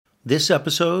This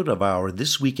episode of our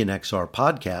This Week in XR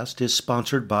podcast is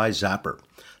sponsored by Zapper.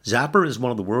 Zapper is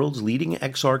one of the world's leading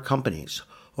XR companies.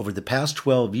 Over the past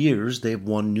 12 years, they've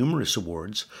won numerous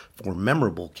awards for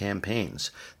memorable campaigns.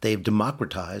 They've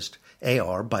democratized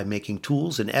AR by making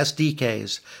tools and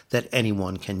SDKs that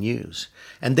anyone can use.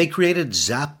 And they created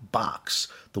ZapBox,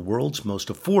 the world's most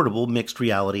affordable mixed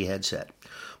reality headset.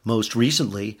 Most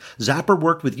recently, Zapper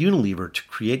worked with Unilever to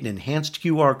create an enhanced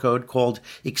QR code called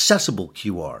Accessible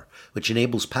QR, which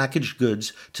enables packaged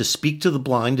goods to speak to the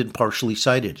blind and partially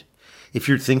sighted. If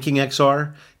you're thinking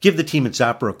XR, give the team at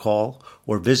Zapper a call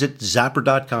or visit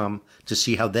zapper.com to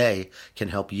see how they can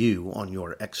help you on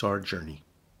your XR journey.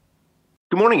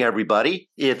 Good morning, everybody.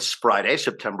 It's Friday,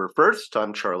 September 1st.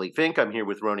 I'm Charlie Fink. I'm here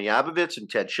with Roni Abovitz and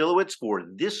Ted Schilowitz for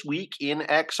This Week in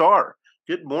XR.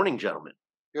 Good morning, gentlemen.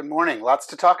 Good morning. Lots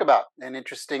to talk about. An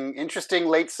interesting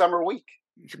late summer week.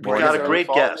 We got a great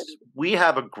guest. We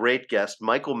have a great guest,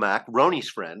 Michael Mack, Roni's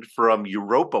friend from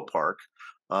Europa Park.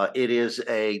 It is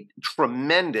a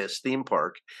tremendous theme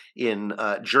park in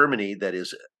Germany that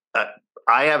is,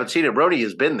 I haven't seen it. Roni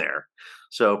has been there.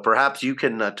 So perhaps you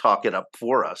can talk it up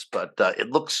for us. But it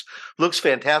looks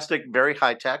fantastic, very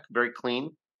high tech, very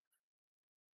clean.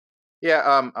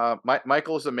 Yeah,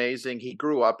 Michael's amazing. He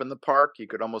grew up in the park. You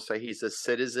could almost say he's a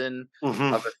citizen of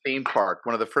a theme park.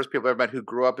 One of the first people I ever met who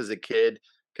grew up as a kid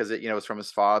because it was from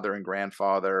his father and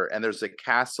grandfather. And there's a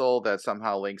castle that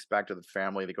somehow links back to the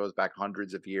family that goes back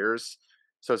hundreds of years.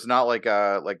 So it's not like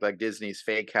like Disney's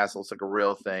fake castle. It's like a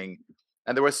real thing.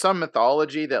 And there was some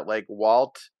mythology that like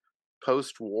Walt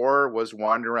post-war was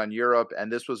wandering around Europe,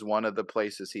 and this was one of the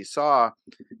places he saw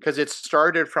because it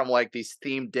started from like these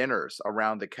themed dinners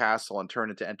around the castle and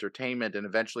turned into entertainment and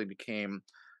eventually became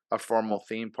a formal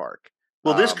theme park.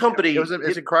 Well, this company,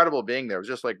 it's incredible being there. It was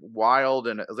just like wild,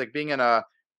 and it was like being in a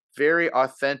very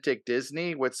authentic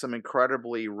Disney with some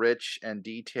incredibly rich and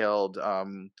detailed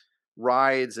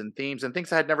rides and themes and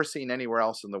things I had never seen anywhere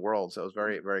else in the world. So it was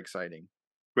very, very exciting.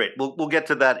 Great. We'll get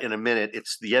to that in a minute.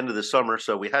 It's the end of the summer,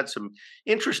 so we had some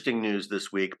interesting news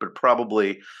this week, but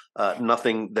probably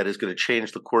nothing that is going to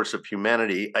change the course of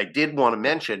humanity. I did want to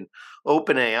mention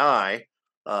OpenAI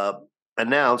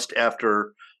announced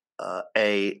after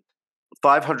a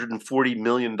 $540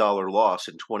 million loss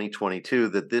in 2022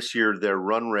 that this year their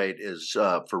run rate is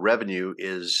for revenue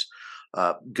is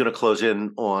going to close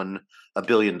in on $1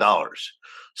 billion.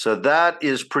 So that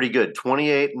is pretty good.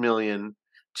 28 million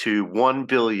to 1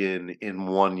 billion in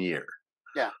 1 year.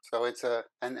 Yeah, so it's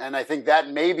and I think that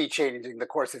may be changing the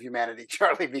course of humanity,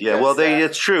 Charlie. Because,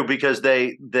 it's true because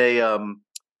they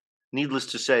needless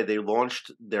to say, they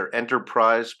launched their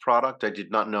enterprise product. I did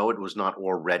not know it was not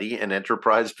already an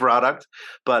enterprise product,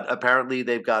 but apparently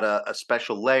they've got a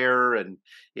special layer, and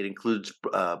it includes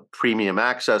premium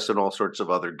access and all sorts of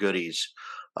other goodies.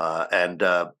 And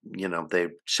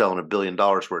they're selling $1 billion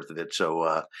worth of it,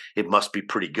 so it must be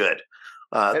pretty good.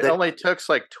 It only took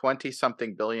like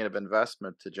 20-something billion of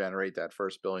investment to generate that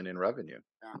first billion in revenue.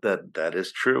 That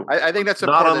is true. I think that's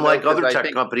not unlike other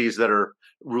tech companies that are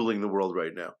ruling the world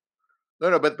right now.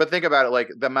 No, but think about it. Like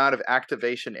the amount of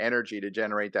activation energy to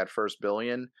generate that first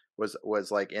billion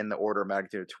was like in the order of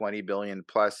magnitude of 20 billion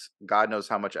plus. God knows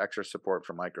how much extra support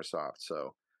from Microsoft.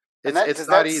 So it's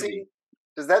not easy.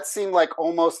 Does that seem like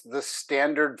almost the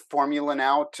standard formula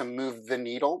now to move the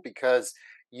needle? Because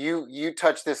you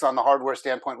touched this on the hardware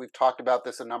standpoint. We've talked about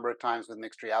this a number of times with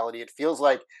mixed reality. It feels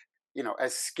like,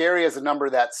 as scary as a number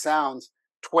that sounds,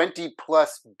 20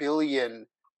 plus billion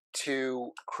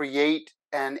to create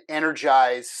and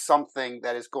energize something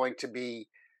that is going to be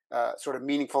sort of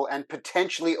meaningful and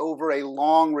potentially over a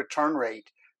long return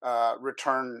rate,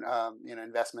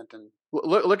 investment. And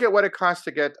look at what it costs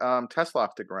to get Tesla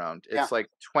off the ground. It's like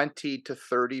 20 to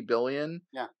 30 billion.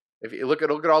 Yeah. If you look at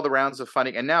all the rounds of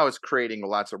funding, and now it's creating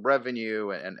lots of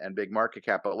revenue and big market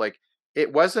cap, but like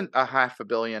it wasn't $500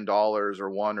 million or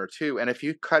 $1 or $2. And if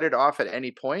you cut it off at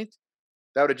any point,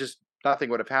 that would have just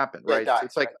nothing would have happened, right?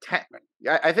 It's like 10.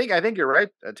 Right. I think you're right,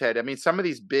 Ted. I mean, some of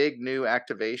these big new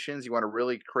activations, you want to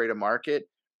really create a market,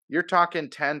 you're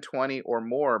talking 10, 20 or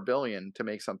more billion to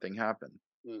make something happen.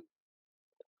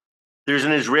 There's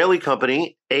an Israeli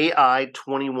company,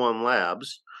 AI21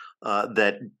 Labs,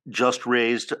 that just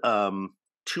raised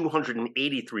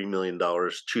 $283 million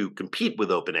to compete with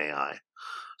OpenAI.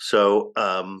 So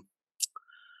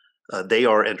they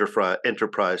are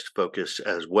enterprise focused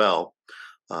as well.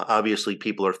 Obviously,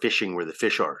 people are fishing where the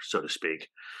fish are, so to speak.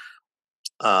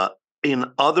 In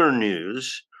other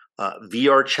news,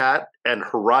 VRChat and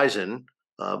Horizon,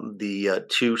 the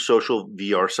two social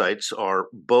VR sites, are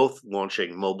both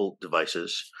launching mobile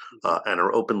devices and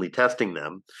are openly testing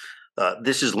them.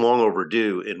 This is long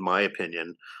overdue, in my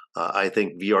opinion. I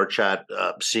think VR chat,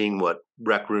 seeing what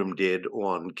Rec Room did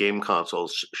on game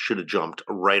consoles, should have jumped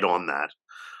right on that.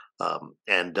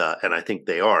 And I think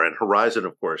they are. And Horizon,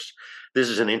 of course, this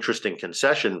is an interesting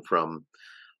concession from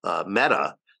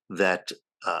Meta that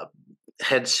uh,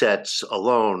 headsets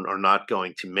alone are not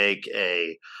going to make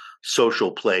a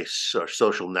social place or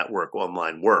social network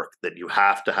online work, that you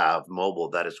have to have mobile.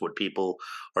 That is what people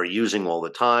are using all the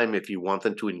time. If you want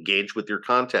them to engage with your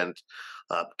content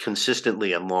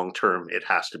consistently and long term, it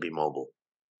has to be mobile.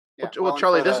 Yeah. Well, And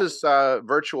Charlie, for this the is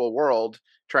virtual world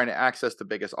trying to access the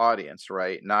biggest audience,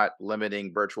 right? Not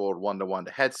limiting virtual one-to-one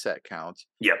to headset count.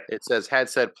 Yep. It says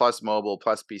headset plus mobile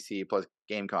plus PC plus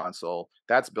game console.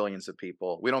 That's billions of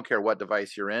people. We don't care what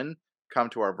device you're in. Come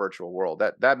to our virtual world.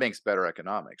 That makes better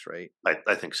economics, right?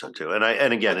 I think so too.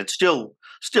 And again, it's still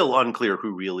unclear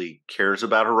who really cares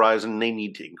about Horizon. They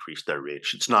need to increase their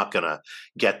reach. It's not going to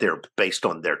get there based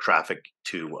on their traffic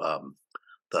to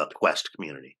the Quest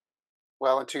community.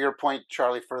 Well, and to your point,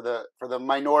 Charlie, for the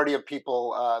minority of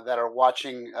people that are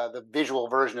watching the visual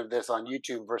version of this on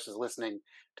YouTube versus listening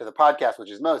to the podcast,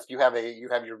 which is most, you have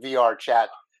your VR chat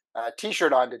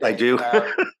T-shirt on I today. do.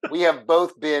 We have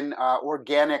both been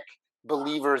organic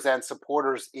believers and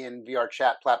supporters in VR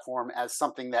chat platform as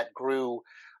something that grew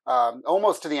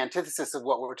almost to the antithesis of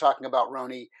what we were talking about,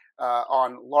 Roni,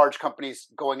 on large companies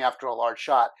going after a large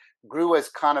shot. Grew as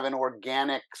kind of an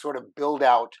organic sort of build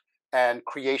out and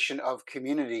creation of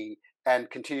community, and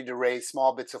continue to raise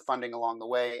small bits of funding along the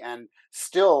way, and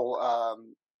still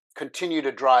continue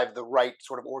to drive the right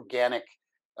sort of organic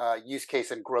use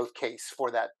case and growth case for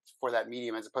that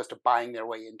medium, as opposed to buying their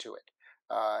way into it.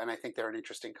 And I think they're an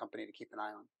interesting company to keep an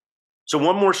eye on. So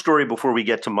one more story before we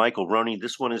get to Michael. Roni,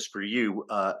 this one is for you.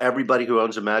 Everybody who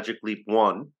owns a Magic Leap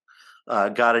 1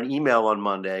 got an email on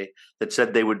Monday that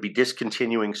said they would be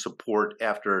discontinuing support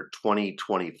after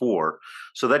 2024.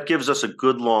 So that gives us a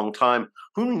good long time.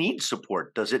 Who needs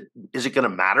support? Is it going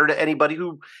to matter to anybody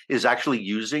who is actually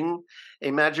using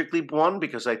a Magic Leap 1?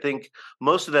 Because I think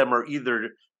most of them are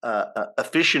either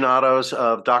aficionados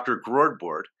of Dr.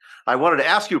 Groardboard. I wanted to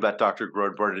ask you about Dr.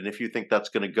 Groardboard and if you think that's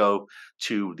going to go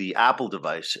to the Apple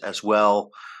device as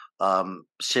well,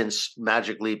 since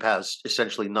Magic Leap has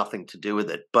essentially nothing to do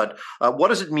with it. But what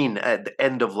does it mean at the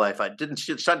end of life? It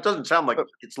doesn't sound like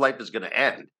its life is going to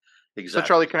end. So,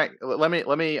 Exactly. Charlie,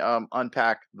 let me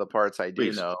unpack the parts I do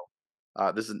Please. know.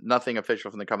 This is nothing official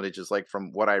from the company, just like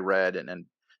from what I read. And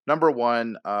number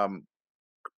one,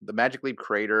 the Magic Leap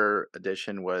Creator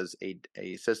Edition was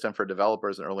a system for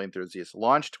developers and early enthusiasts.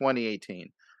 Launched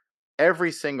 2018.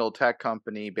 Every single tech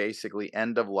company basically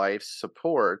end of life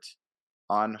support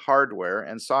on hardware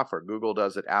and software. Google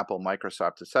does it, Apple,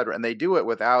 Microsoft, etc. And they do it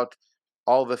without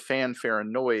all the fanfare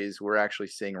and noise we're actually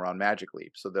seeing around Magic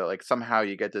Leap. So they're like, somehow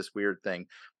you get this weird thing.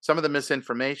 Some of the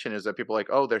misinformation is that people are like,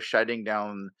 oh, they're shutting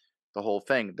down the whole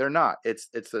thing. They're not. It's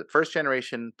the first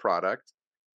generation product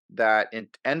that in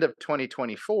end of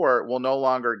 2024 will no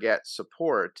longer get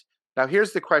support. Now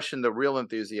here's the question the real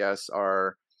enthusiasts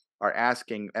are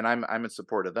asking, and I'm in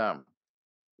support of them.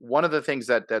 One of the things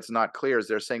that's not clear is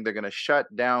they're saying they're going to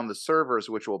shut down the servers,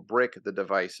 which will brick the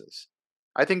devices.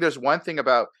 I think there's one thing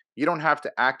about you don't have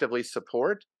to actively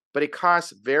support, but it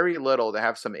costs very little to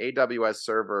have some AWS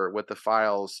server with the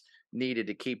files needed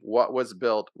to keep what was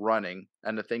built running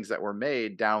and the things that were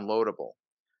made downloadable.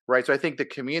 Right. So I think the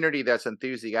community that's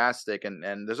enthusiastic, and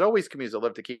there's always communities that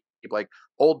live to keep like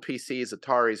old PCs,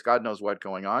 Ataris, God knows what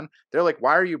going on. They're like,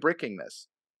 why are you bricking this?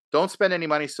 Don't spend any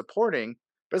money supporting,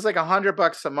 but it's like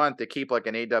 $100 a month to keep like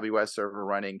an AWS server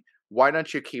running. Why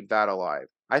don't you keep that alive?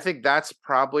 I think that's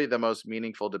probably the most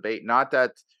meaningful debate. Not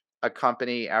that a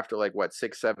company after like what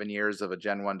 6-7 years of a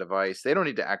Gen 1 device, they don't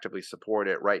need to actively support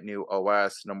it, write new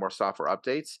OS, no more software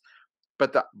updates,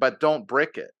 but don't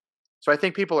brick it. So I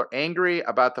think people are angry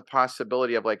about the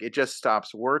possibility of like it just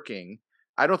stops working.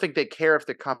 I don't think they care if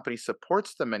the company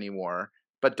supports them anymore,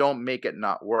 but don't make it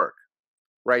not work.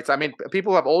 Right. So I mean,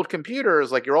 people who have old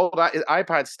computers, like your old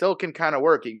iPod still can kind of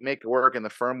work. You can make it work in the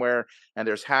firmware, and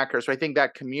there's hackers. So I think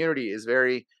that community is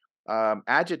very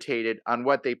agitated on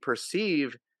what they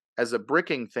perceive as a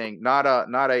bricking thing, not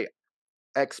a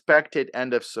expected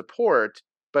end of support,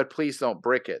 but please don't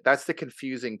brick it. That's the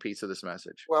confusing piece of this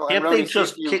message. Well, and Can't they Roni, see if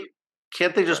just you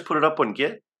can't they just put it up on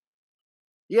Git?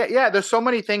 Yeah. There's so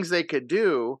many things they could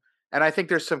do, and I think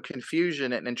there's some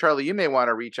confusion. And Charlie, you may want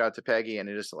to reach out to Peggy and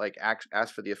just like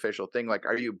ask for the official thing. Like,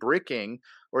 are you bricking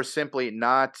or simply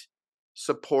not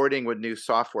supporting with new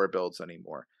software builds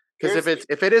anymore? Because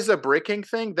if it is a bricking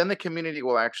thing, then the community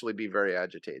will actually be very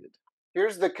agitated.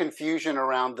 here's the confusion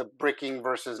around the bricking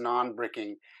versus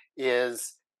non-bricking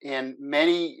is in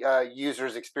many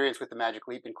users' experience with the Magic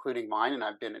Leap, including mine, and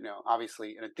I've been,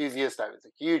 obviously an enthusiast. I was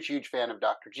a huge, huge fan of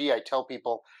Dr. G. I tell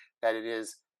people that it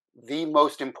is the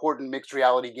most important mixed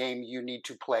reality game you need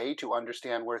to play to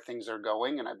understand where things are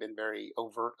going, and I've been very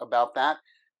overt about that.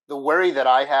 The worry that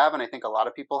I have, and I think a lot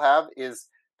of people have, is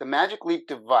the Magic Leap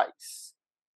device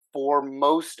for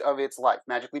most of its life,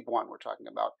 Magic Leap 1 we're talking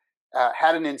about,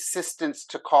 had an insistence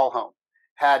to call home,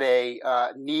 had a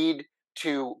need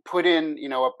to put in,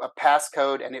 a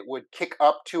passcode, and it would kick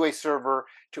up to a server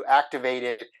to activate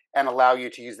it and allow you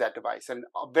to use that device. And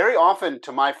very often,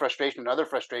 to my frustration and other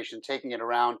frustration, taking it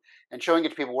around and showing it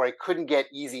to people where I couldn't get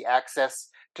easy access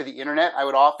to the internet, I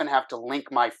would often have to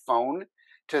link my phone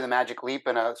to the Magic Leap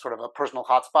in a sort of a personal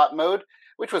hotspot mode,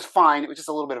 which was fine. It was just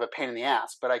a little bit of a pain in the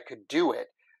ass, but I could do it.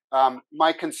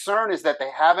 My concern is that they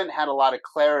haven't had a lot of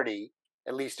clarity,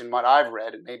 at least in what I've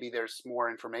read, and maybe there's more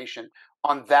information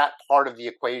on that part of the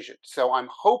equation. So I'm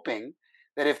hoping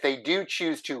that if they do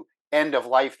choose to end of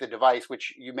life the device,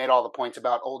 which you made all the points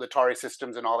about old Atari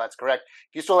systems and all that's correct.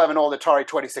 If you still have an old Atari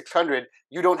 2600,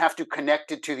 you don't have to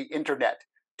connect it to the internet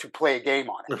to play a game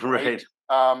on it. Right.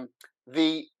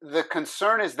 The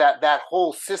concern is that that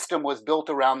whole system was built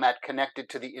around that connected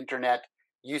to the internet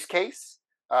use case.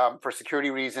 For security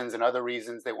reasons and other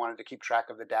reasons, they wanted to keep track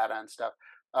of the data and stuff.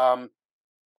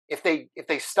 If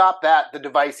they stop that, the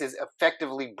device is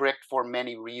effectively bricked for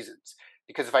many reasons.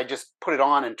 Because if I just put it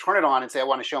on and turn it on and say I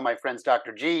want to show my friends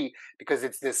Dr. G because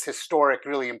it's this historic,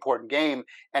 really important game,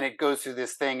 and it goes through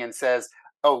this thing and says,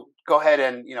 "Oh, go ahead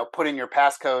and put in your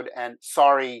passcode," and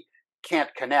sorry,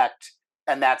 can't connect,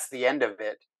 and that's the end of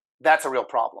it. That's a real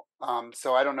problem.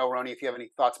 So I don't know, Roni, if you have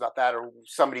any thoughts about that, or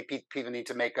people need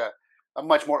to make a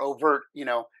much more overt,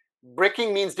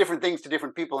 bricking means different things to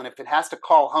different people. And if it has to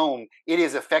call home, it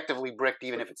is effectively bricked,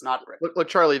 even if it's not bricked. Look,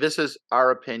 Charlie, this is our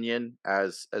opinion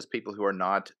as people who are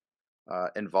not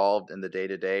involved in the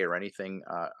day-to-day or anything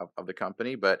of the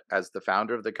company, but as the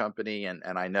founder of the company, and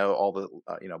I know all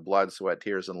the blood, sweat,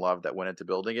 tears, and love that went into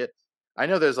building it. I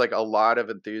know there's like a lot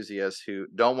of enthusiasts who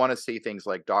don't want to see things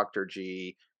like Dr.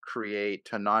 G, Create,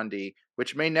 Tonandi,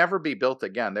 which may never be built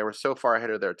again. They were so far ahead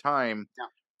of their time. Yeah.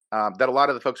 That a lot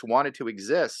of the folks wanted to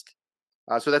exist.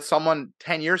 So that someone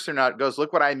 10 years from now goes,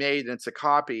 look what I made, and it's a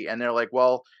copy. And they're like,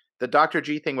 well, the Dr.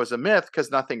 G thing was a myth because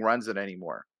nothing runs it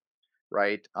anymore.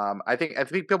 Right. I think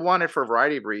people want it for a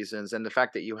variety of reasons. And the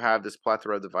fact that you have this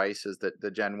plethora of devices, that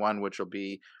the Gen 1, which will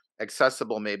be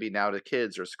accessible maybe now to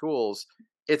kids or schools,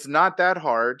 it's not that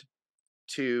hard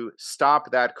to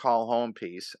stop that call home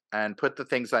piece and put the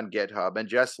things on GitHub and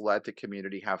just let the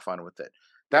community have fun with it.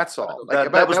 That's all.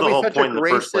 That was the whole point in the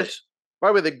first place. By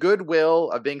the way, the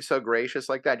goodwill of being so gracious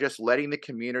like that, just letting the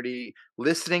community,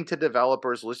 listening to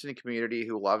developers, listening to community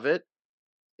who love it.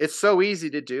 It's so easy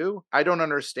to do. I don't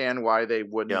understand why they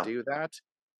wouldn't do that.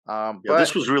 But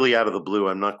this was really out of the blue.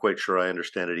 I'm not quite sure I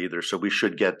understand it either. So we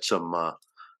should get some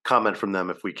comment from them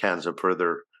if we can, some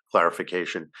further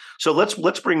clarification. So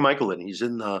let's bring Michael in. He's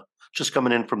just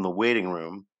coming in from the waiting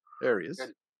room. There he is. Good.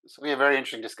 So we have a very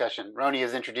interesting discussion. Roni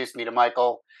has introduced me to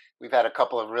Michael. We've had a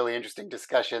couple of really interesting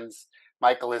discussions.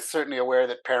 Michael is certainly aware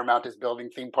that Paramount is building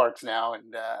theme parks now, and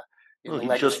the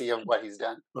legacy of what he's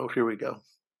done. Oh, here we go.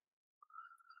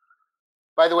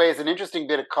 By the way, it's an interesting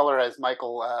bit of color as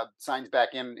Michael signs back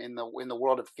in the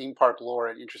world of theme park lore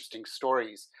and interesting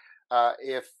stories.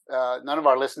 If none of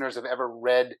our listeners have ever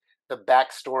read the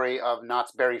backstory of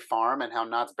Knott's Berry Farm and how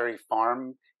Knott's Berry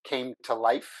Farm came to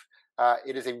life,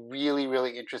 it is a really,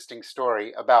 really interesting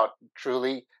story about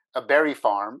truly a berry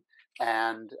farm,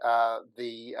 and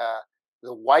the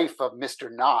wife of Mr.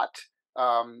 Knott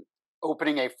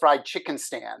opening a fried chicken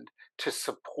stand to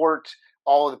support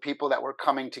all of the people that were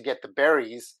coming to get the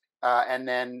berries. And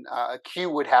then a queue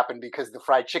would happen because the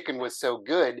fried chicken was so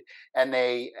good. And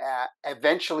they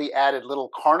eventually added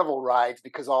little carnival rides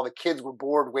because all the kids were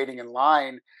bored waiting in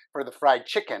line for the fried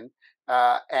chicken.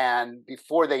 And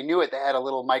before they knew it, they had a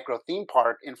little micro theme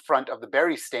park in front of the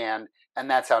berry stand, and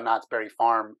that's how Knott's Berry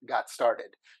Farm got started.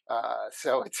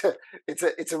 So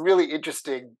it's a really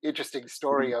interesting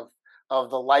story of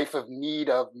the life of need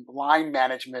of line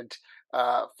management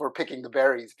for picking the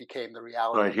berries became the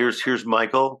reality. All right, here's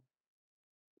Michael.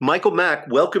 Michael Mack,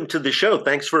 welcome to the show.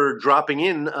 Thanks for dropping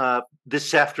in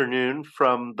this afternoon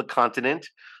from the continent.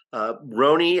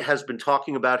 Roni has been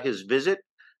talking about his visit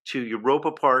to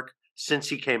Europa Park since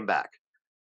he came back.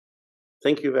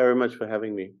 Thank you very much for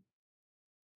having me.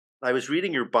 I was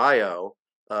reading your bio,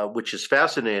 which is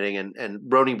fascinating, and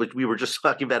Roni, but we were just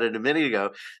talking about it a minute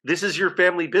ago. This is your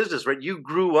family business, right? You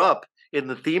grew up in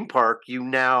the theme park you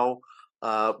now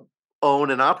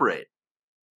own and operate.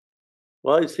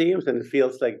 Well, it seems and it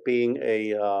feels like being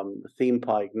a theme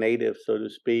park native, so to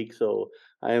speak. So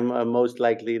I'm most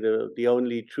likely the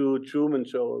only true Truman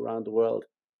Show around the world.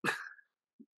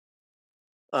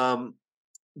 Um,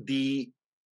 the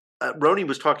Roni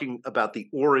was talking about the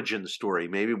origin story.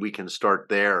 Maybe we can start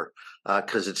there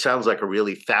because it sounds like a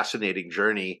really fascinating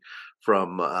journey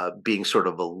from being sort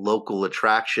of a local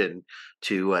attraction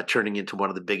to turning into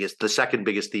one of the second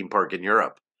biggest theme park in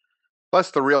Europe.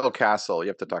 Plus the real castle. You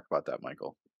have to talk about that,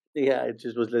 Michael. Yeah, I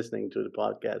just was listening to the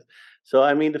podcast. So,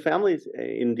 I mean, the family is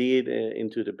indeed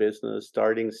into the business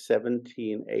starting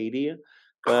 1780,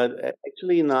 but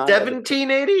actually not at the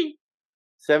 1780?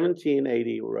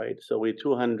 1780, right? So we're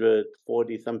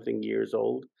 240 something years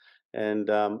old. And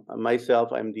myself,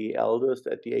 I'm the eldest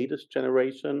at the 8th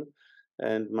generation.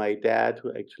 And my dad,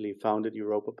 who actually founded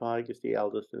Europa Park, is the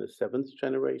eldest in the 7th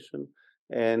generation.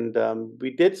 And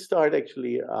we did start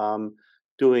actually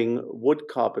doing wood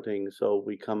carpeting. So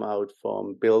we come out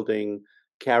from building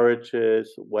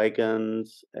carriages,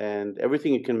 wagons, and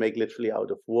everything you can make literally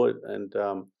out of wood. And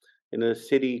in a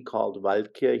city called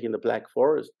Waldkirch in the Black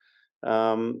Forest,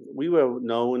 we were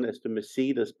known as the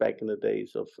Mercedes back in the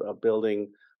days of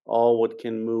building all what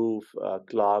can move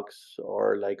clocks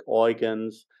or like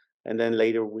organs. And then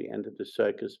later we entered the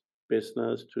circus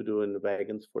business to doing the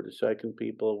wagons for the circus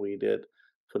people. We did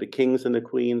for the kings and the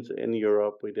queens in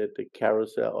Europe. We did the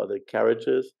carousel or the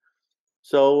carriages.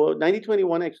 So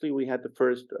 1921, actually, we had the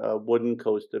first wooden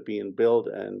coaster being built,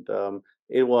 and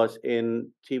it was in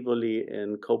Tivoli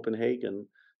in Copenhagen.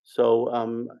 So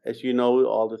as you know,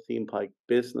 all the theme park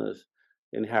business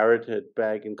inherited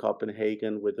back in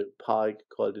Copenhagen with a park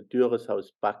called the Dyreshaus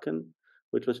Bakken,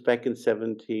 which was back in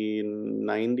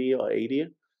 1790 or 80.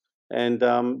 And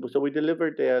so we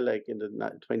delivered there, like in the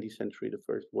 20th century, the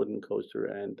first wooden coaster.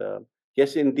 And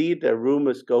yes, indeed, there are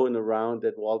rumors going around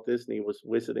that Walt Disney was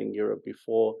visiting Europe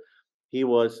before he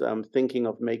was thinking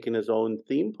of making his own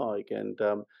theme park. And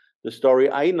the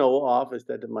story I know of is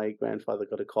that my grandfather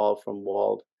got a call from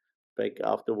Walt back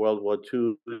after World War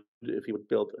II if he would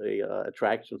build a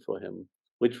attraction for him,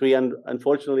 which we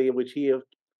unfortunately, which he have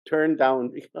turned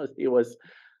down because he was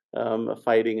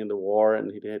fighting in the war,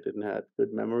 and he didn't have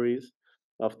good memories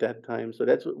of that time. So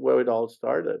that's where it all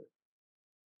started.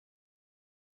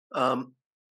 Um,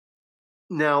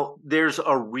 Now, there's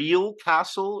a real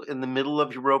castle in the middle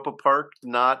of Europa Park,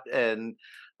 not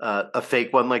a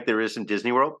fake one like there is in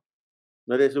Disney World.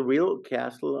 Now, there's a real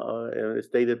castle. It's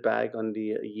dated back on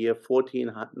the year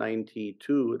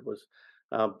 1492. It was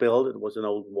built. It was an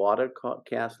old water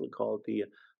castle called the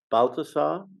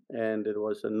Balthasar, and it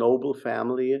was a noble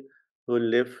family who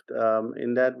lived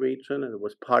in that region. And it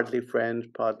was partly French,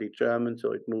 partly German,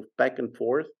 so it moved back and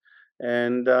forth.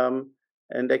 And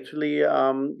actually,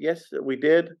 yes, we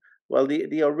did. Well,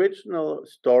 the original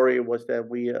story was that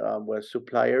we were a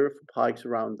supplier for parks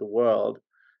around the world,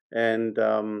 and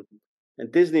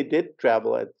Disney did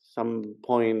travel at some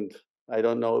point. I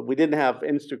don't know. We didn't have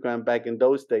Instagram back in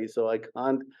those days, so I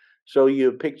can't show you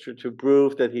a picture to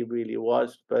prove that he really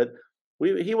was. But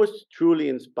he was truly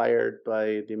inspired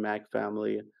by the Mack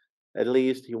family. At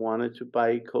least he wanted to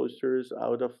buy coasters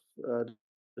out of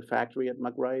the factory at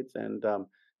Mack Rides. And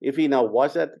if he now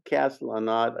was at the castle or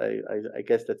not, I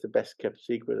guess that's the best kept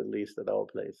secret, at least at our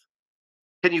place.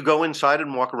 Can you go inside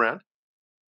and walk around?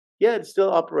 Yeah, it's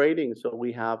still operating. So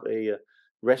we have a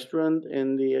restaurant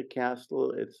in the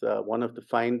castle. It's one of the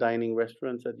fine dining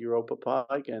restaurants at Europa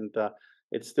Park, and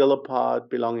it's still a part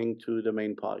belonging to the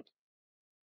main park.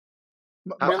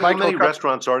 How many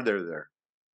restaurants are there?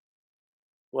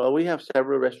 Well, we have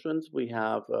several restaurants. We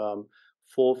have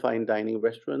 4 fine dining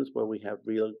restaurants where we have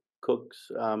real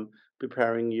cooks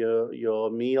preparing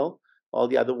your meal. All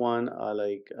the other one are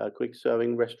like quick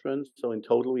serving restaurants. So in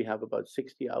total, we have about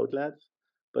 60 outlets,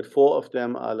 but 4 of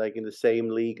them are like in the same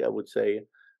league, I would say,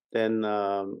 than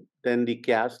the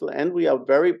castle. And we are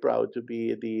very proud to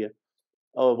be the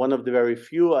one of the very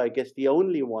few, I guess, the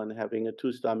only one having a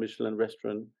 2-star Michelin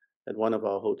restaurant at one of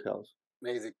our hotels.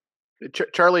 Amazing.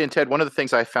 Charlie and Ted, one of the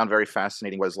things I found very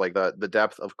fascinating was like the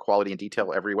depth of quality and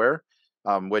detail everywhere,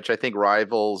 which I think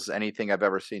rivals anything I've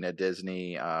ever seen at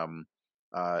Disney.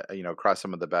 Across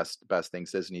some of the best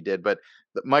things Disney did. But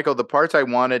Michael, the parts I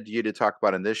wanted you to talk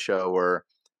about in this show were,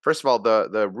 first of all,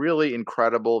 the really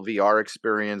incredible VR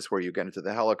experience where you get into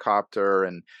the helicopter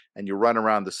and you run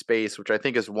around the space, which I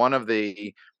think is one of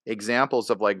the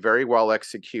examples of like very well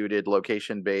executed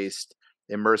location based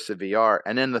immersive VR.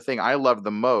 And then the thing I loved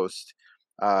the most,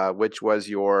 which was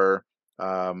your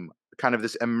kind of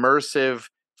this immersive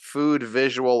food,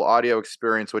 visual, audio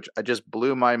experience, which I just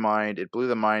blew my mind. It blew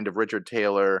the mind of Richard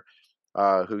Taylor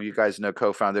who you guys know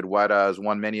co-founded Weta, has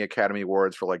won many Academy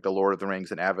Awards for like The Lord of the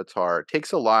Rings and Avatar. It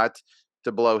takes a lot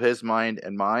to blow his mind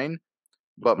and mine,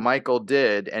 but Michael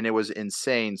did, and it was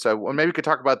insane. So maybe we could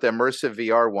talk about the immersive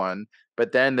VR one,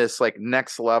 but then this like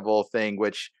next level thing,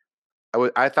 which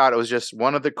I thought it was just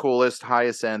one of the coolest,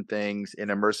 highest end things in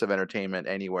immersive entertainment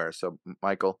anywhere. So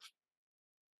Michael.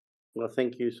 Well,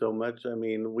 thank you so much. I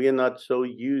mean, we are not so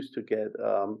used to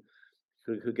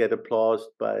get applause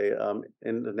by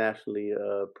internationally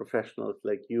professionals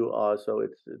like you are. So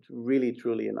it's really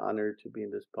truly an honor to be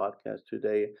in this podcast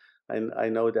today. And I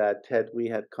know that Ted, we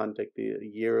had contact a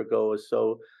year ago or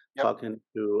so, Yep. talking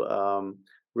to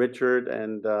Richard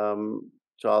and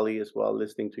Charlie as well,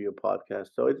 listening to your podcast.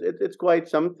 So it's quite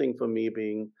something for me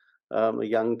being a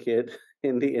young kid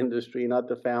in the industry, not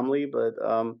the family, but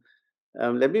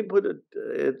let me put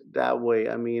it that way.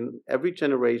 I mean, every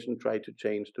generation tried to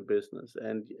change the business.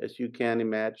 And as you can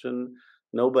imagine,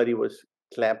 nobody was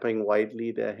clapping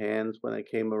widely their hands when I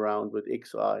came around with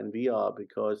XR and VR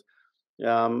because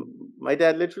my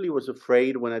dad literally was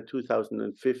afraid when in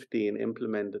 2015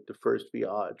 implemented the first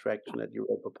VR attraction at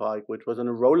Europa Park, which was on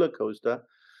a roller coaster.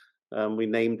 We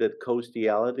named it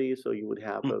Coastiality, so you would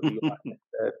have a VR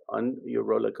headset on your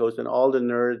roller coaster, and all the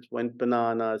nerds went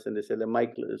bananas, and they said,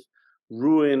 "Michael is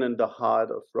ruining the heart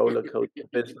of roller coaster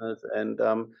business, and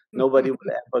nobody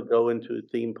will ever go into a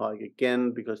theme park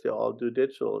again because they all do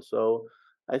digital." So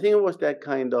I think it was that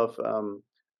kind of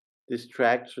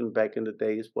distraction back in the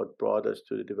days what brought us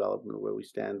to the development where we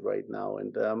stand right now.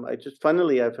 And I just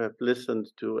funnily have listened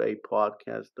to a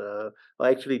podcast, well,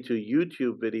 actually to a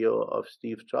YouTube video of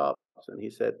Steve Jobs, and he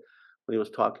said when he was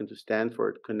talking to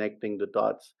Stanford, connecting the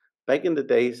dots. Back in the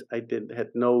days, I had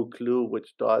no clue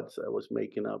which dots I was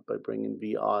making up by bringing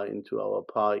VR into our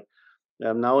park.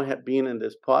 Now being in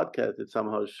this podcast, it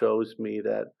somehow shows me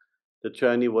that the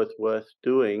journey was worth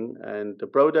doing. And the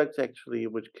product actually,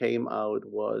 which came out,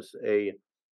 was a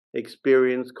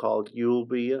experience called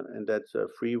Yulby, and that's a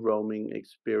free roaming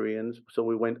experience. So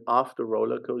we went off the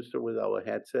roller coaster with our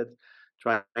headsets,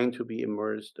 trying to be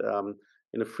immersed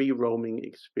in a free roaming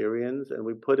experience, and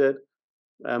we put it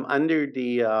under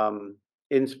the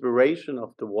inspiration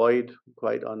of the Void,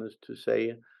 quite honest to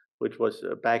say, which was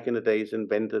back in the days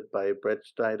invented by Brett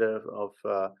Steiner of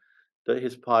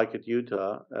his park at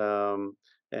Utah.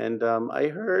 And I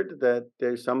heard that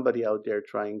there's somebody out there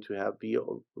trying to have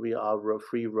VR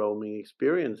free roaming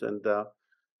experience. And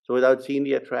so without seeing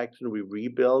the attraction, we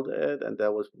rebuilt it. And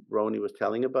that was Roni was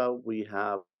telling about. We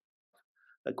have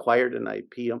acquired an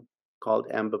IP called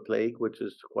Amber Plague, which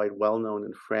is quite well known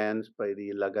in France by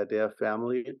the Lagardère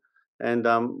family. And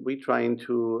we're trying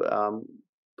to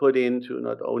put into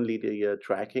not only the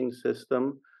tracking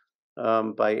system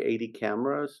by 80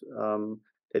 cameras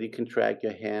that you can track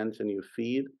your hands and your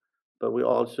feet, but we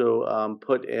also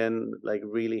put in like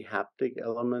really haptic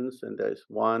elements. And there's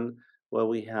one where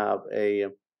we have a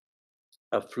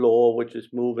floor which is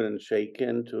moving and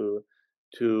shaking to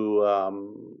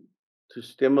um, to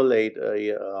stimulate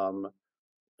a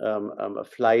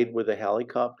flight with a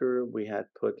helicopter. We had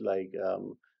put like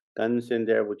guns in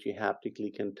there which you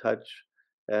haptically can touch,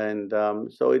 and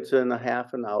so it's in a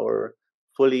half an hour,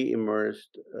 fully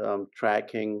immersed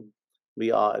tracking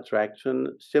VR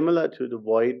attraction, similar to the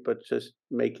Void, but just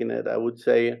making it, I would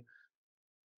say,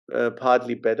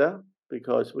 partly better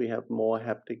because we have more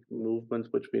haptic movements,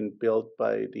 which have been built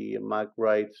by the Mack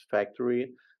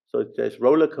factory. So there's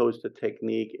roller coaster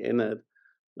technique in it.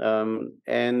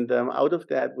 And out of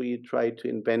that, we tried to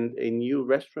invent a new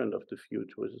restaurant of the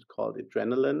future, which is called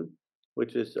Adrenaline,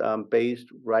 which is based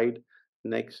right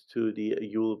next to the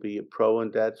Yulby Pro,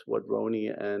 and that's what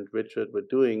Roni and Richard were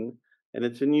doing. And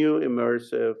it's a new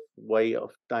immersive way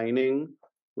of dining.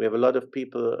 We have a lot of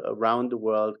people around the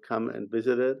world come and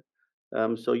visit it.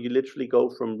 So you literally go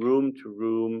from room to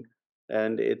room,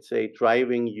 and it's a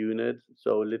driving unit.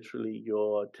 So literally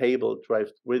your table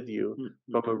drives with you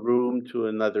from a room to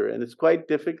another. And it's quite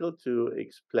difficult to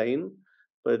explain,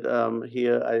 but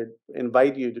here I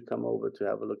invite you to come over to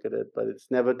have a look at it, but it's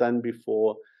never done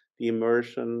before. The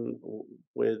immersion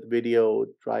with video,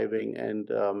 driving, and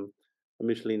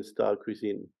Michelin star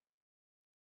cuisine.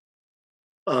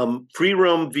 Free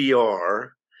roam VR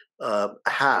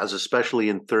has, especially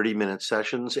in 30-minute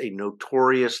sessions, a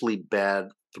notoriously bad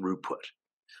throughput.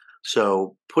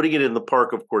 So putting it in the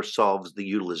park, of course, solves the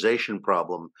utilization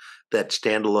problem that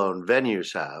standalone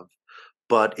venues have,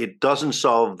 but it doesn't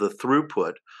solve the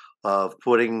throughput of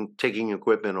taking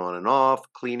equipment on and off,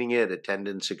 cleaning it,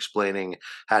 attendants explaining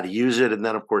how to use it, and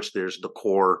then, of course, there's the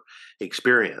core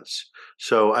experience.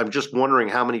 So I'm just wondering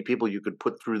how many people you could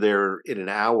put through there in an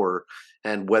hour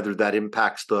and whether that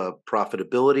impacts the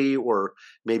profitability, or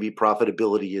maybe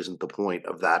profitability isn't the point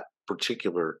of that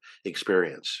particular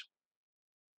experience.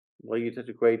 Well, you did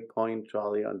a great point,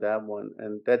 Charlie, on that one,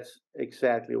 and that's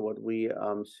exactly what we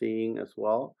seeing as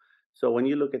well. So when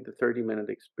you look at the 30-minute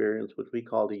experience, which we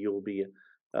call the ULB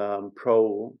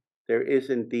Pro, there is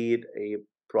indeed a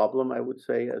problem, I would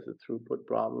say, as a throughput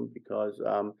problem, because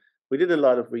we did a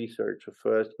lot of research. So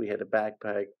first, we had a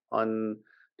backpack on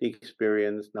the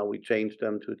experience. Now we changed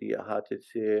them to the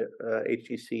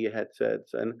HTC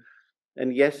headsets,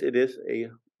 and yes, it is a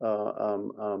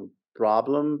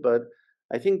problem, but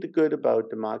I think the good about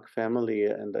the Mack family,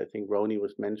 and I think Roni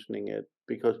was mentioning it,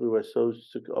 because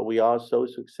we are so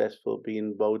successful,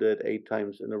 being voted 8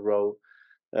 times in a row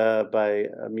by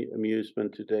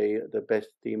Amusement Today the best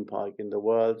theme park in the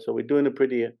world. So we're doing a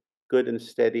pretty good and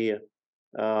steady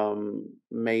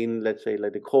main, let's say,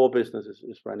 like the core business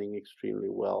is running extremely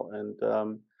well,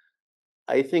 and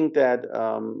I think that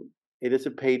it is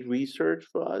a paid research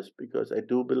for us, because I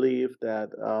do believe that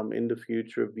in the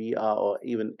future, VR or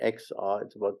even XR,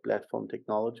 it's about platform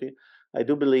technology. I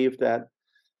do believe that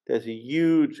there's a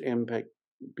huge impact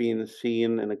being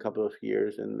seen in a couple of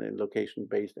years in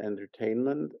location-based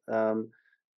entertainment.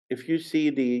 If you see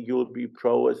the USB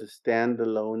Pro as a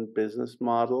standalone business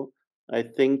model, I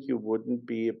think you wouldn't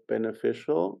be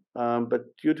beneficial. But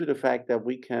due to the fact that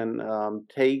we can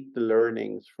take the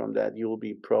learnings from that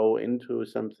USB Pro into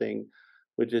something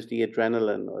which is the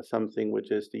Adrenaline, or something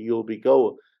which is the USB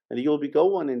Go. And the USB Go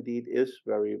one indeed is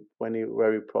very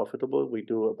profitable. We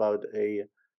do about a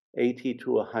 80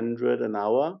 to 100 an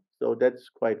hour. So that's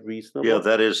quite reasonable. Yeah,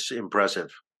 that is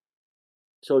impressive.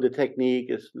 So the technique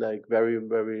is like very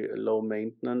low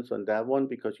maintenance on that one,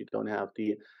 because you don't have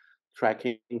the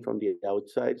tracking from the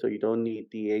outside, so you don't need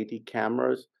the 80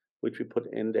 cameras which we put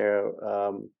in there.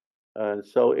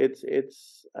 So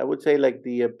it's I would say, like,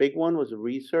 the big one was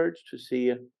research to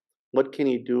see what can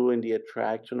you do in the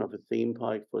attraction of a theme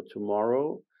park for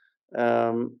tomorrow.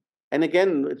 And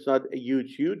again, it's not a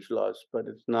huge loss, but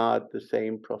it's not the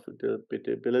same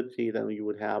profitability than you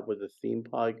would have with a theme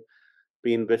park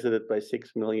being visited by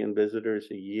 6 million visitors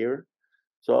a year.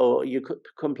 So you could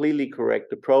completely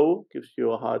correct. The Pro gives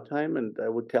you a hard time, and I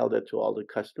would tell that to all the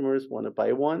customers want to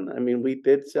buy one. I mean, we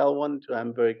did sell one to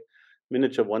Hamburg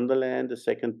Miniature Wonderland, the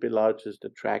second largest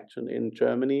attraction in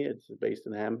Germany. It's based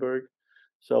in Hamburg.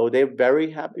 So they're very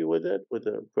happy with it, with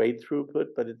a great throughput,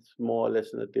 but it's more or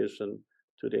less an addition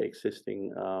to the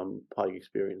existing park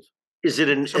experience. Is it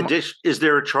an addition? Is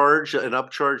there a charge, an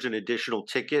upcharge, an additional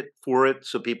ticket for it,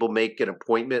 so people make an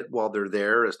appointment while they're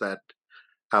there? Is that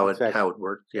how it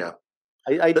works? Yeah.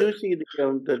 I do see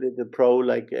the Pro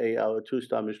like our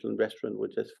 2-star Michelin restaurant,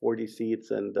 which has 40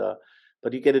 seats, and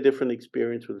but you get a different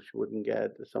experience which you wouldn't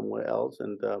get somewhere else.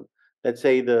 And let's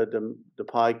say the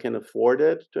park can afford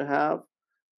it to have,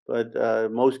 but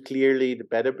most clearly the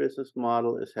better business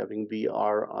model is having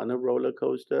VR on a roller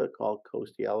coaster called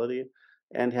Coastiality,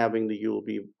 and having the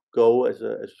ULB Go as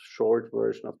a short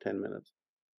version of 10 minutes.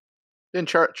 And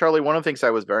Charlie, one of the things I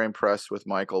was very impressed with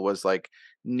Michael was, like,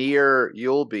 near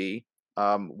Yulby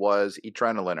was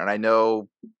Adrenaline. And I know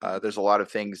there's a lot of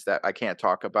things that I can't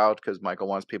talk about because Michael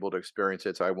wants people to experience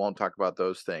it, so I won't talk about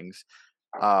those things.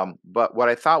 But what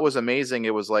I thought was amazing,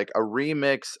 it was like a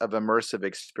remix of immersive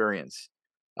experience.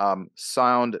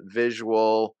 Sound,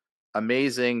 visual,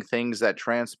 amazing things that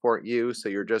transport you. So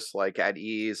you're just like at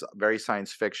ease, very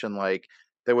science fiction. Like,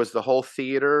 there was the whole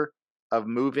theater of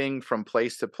moving from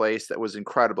place to place that was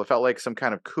incredible. It felt like some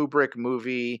kind of Kubrick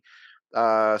movie,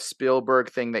 Spielberg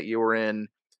thing that you were in.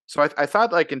 So I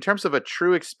thought, like, in terms of a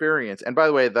true experience, and by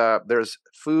the way, there's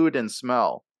food and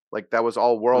smell. Like, that was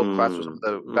all world class, was some of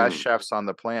the best chefs on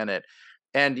the planet.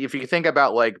 And if you think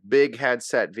about like big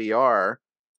headset VR,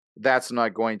 that's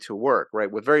not going to work,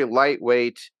 right? With very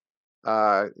lightweight,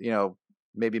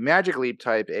 maybe Magic Leap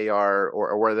type AR,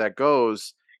 or where that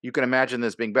goes, you can imagine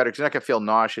this being better because you're not going to feel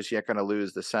nauseous. You're not going to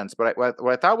lose the sense. But what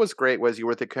I thought was great was you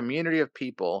were with a community of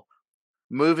people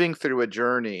moving through a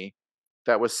journey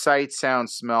that was sight, sound,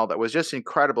 smell, that was just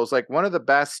incredible. It's like one of the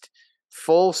best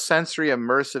full sensory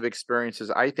immersive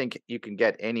experiences I think you can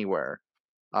get anywhere.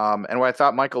 And what I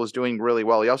thought Michael was doing really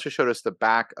well, he also showed us the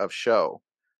back of show,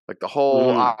 like the whole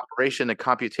operation and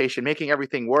computation, making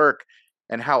everything work,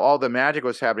 and how all the magic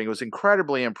was happening. It was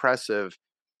incredibly impressive.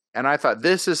 And I thought,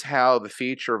 this is how the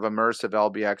future of immersive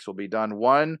LBX will be done.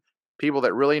 One, people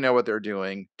that really know what they're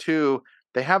doing. Two,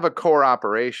 they have a core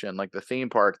operation like the theme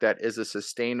park that is a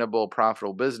sustainable,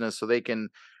 profitable business, so they can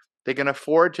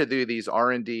afford to do these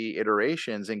R&D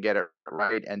iterations and get it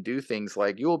right, and do things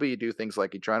like do things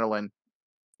like Adrenaline,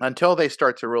 until they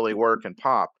start to really work and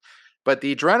pop. But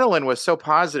the adrenaline was so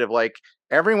positive, like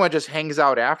everyone just hangs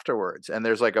out afterwards, and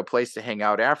there's like a place to hang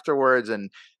out afterwards, and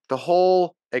the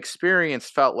whole experience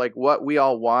felt like what we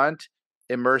all want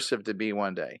immersive to be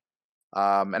one day.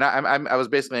 And I was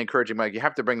basically encouraging Mike, you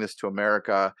have to bring this to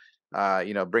America.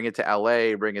 Bring it to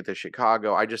LA, bring it to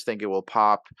Chicago. I just think it will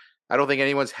pop. I don't think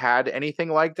anyone's had anything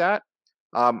like that.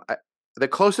 The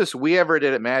closest we ever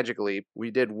did it magically,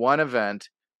 we did one event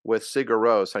with Sigur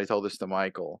Rós, and I told this to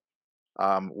Michael,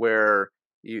 where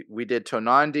we did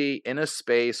Tonandi in a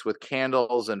space with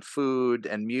candles and food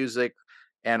and music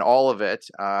and all of it.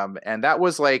 And that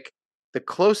was like the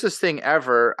closest thing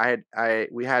ever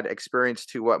we had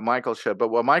experienced to what Michael showed. But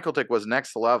what Michael took was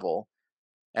next level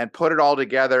and put it all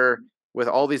together with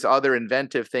all these other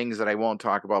inventive things that I won't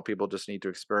talk about. People just need to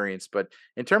experience. But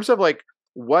in terms of like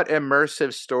what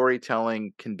immersive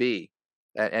storytelling can be,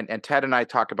 and Ted and I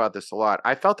talk about this a lot,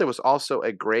 I felt it was also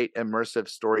a great immersive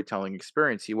storytelling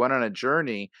experience. He went on a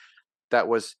journey that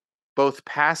was both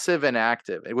passive and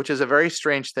active, which is a very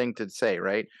strange thing to say,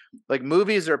 right? Like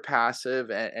movies are passive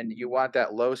and you want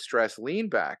that low stress lean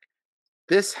back.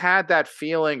 This had that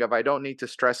feeling of I don't need to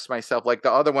stress myself like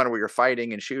the other one where you're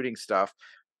fighting and shooting stuff,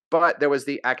 but there was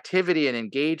the activity and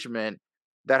engagement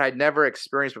that I'd never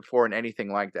experienced before in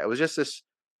anything like that. It was just this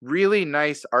really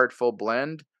nice, artful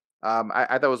blend. I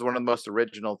thought it was one of the most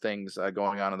original things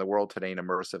going on in the world today in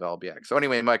immersive LBX. So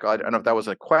anyway, Michael, I don't know if that was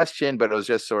a question, but it was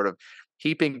just sort of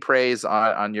heaping praise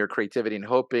on your creativity and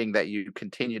hoping that you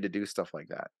continue to do stuff like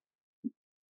that.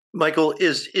 Michael,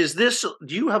 is this,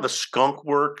 do you have a skunk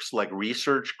works like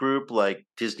research group like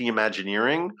Disney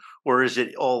Imagineering, or is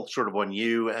it all sort of on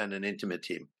you and an intimate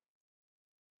team?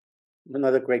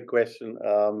 Another great question.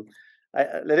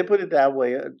 Let me put it that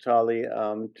way, Charlie,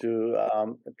 to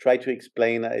try to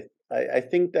explain. I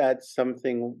think that's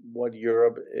something what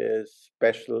Europe is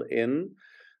special in.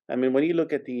 I mean, when you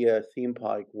look at the theme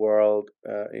park world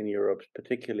in Europe,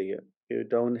 particularly, you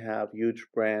don't have huge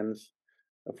brands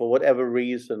for whatever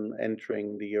reason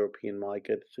entering the European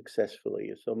market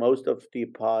successfully. So most of the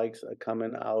parks are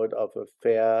coming out of a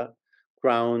fair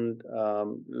ground,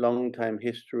 long time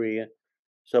history.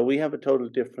 So we have a total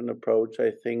different approach,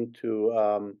 I think,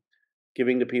 to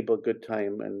giving the people a good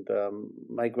time. And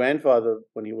my grandfather,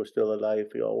 when he was still alive,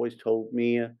 he always told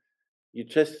me, you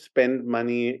just spend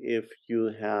money if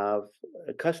you have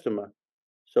a customer.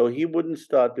 So he wouldn't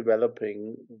start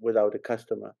developing without a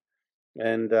customer.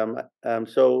 And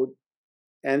so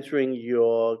answering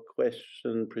your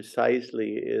question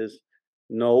precisely is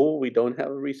no, we don't have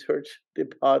a research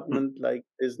department like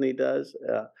Disney does.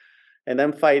 And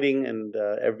I'm fighting and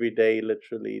every day,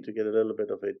 literally, to get a little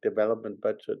bit of a development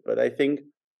budget. But I think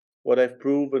what I've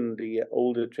proven the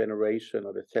older generation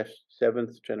or the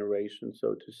seventh generation,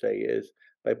 so to say, is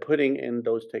by putting in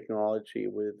those technology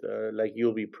with like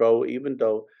UV Pro, even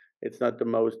though it's not the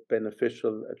most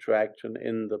beneficial attraction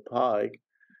in the park,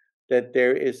 that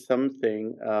there is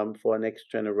something for next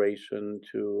generation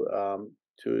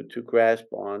to grasp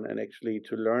on and actually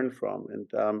to learn from.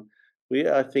 And we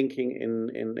are thinking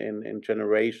in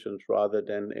generations rather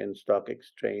than in stock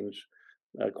exchange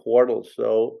quarters.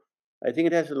 So I think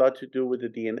it has a lot to do with the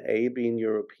DNA being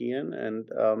European, and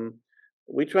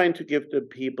we're trying to give the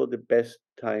people the best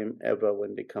time ever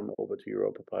when they come over to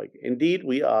Europa Park. Indeed,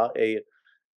 we are a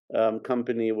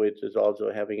company which is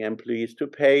also having employees to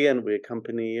pay, and we're a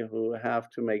company who have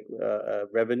to make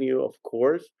revenue, of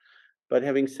course. But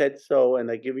having said so, and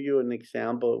I give you an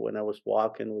example, when I was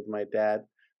walking with my dad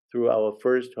through our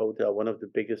first hotel, one of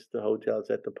the biggest hotels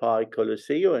at the park,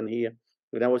 Colosseo, and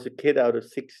when I was a kid out of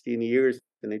 16 years,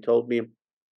 and he told me,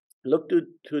 look to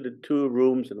the two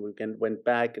rooms, and we went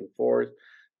back and forth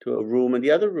to a room and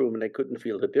the other room, and I couldn't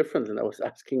feel the difference. And I was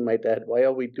asking my dad, why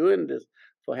are we doing this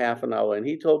for half an hour? And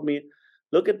he told me,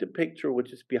 look at the picture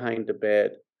which is behind the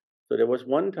bed. So there was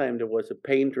one time there was a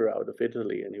painter out of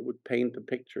Italy, and he would paint the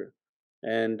picture.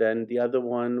 And then the other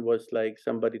one was like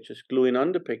somebody just gluing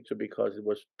on the picture because it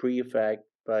was prefabbed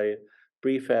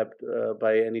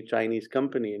by any Chinese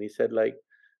company. And he said, like,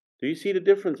 do you see the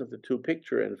difference of the two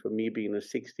picture? And for me, being a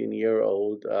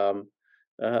 16-year-old,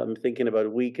 thinking about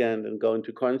a weekend and going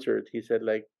to concert, he said,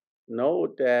 like, no,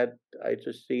 Dad, I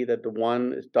just see that the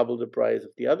one is double the price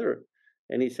of the other.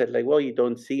 And he said, like, well, you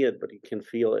don't see it, but you can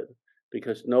feel it,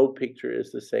 because no picture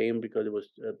is the same, because it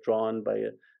was drawn by a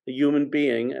human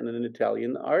being and an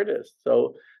Italian artist.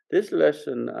 So this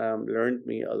lesson learned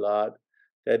me a lot,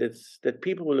 that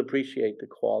people will appreciate the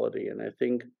quality. And I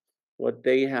think what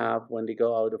they have when they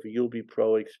go out of a UB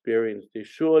Pro experience, they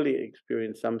surely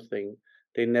experience something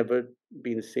they never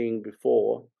been seeing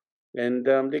before. And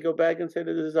they go back and say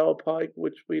that this is our park,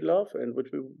 which we love and which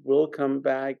we will come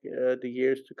back the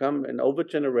years to come and over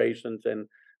generations. And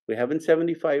we have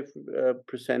 75%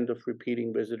 of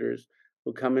repeating visitors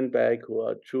who coming back, who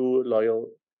are true loyal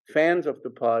fans of the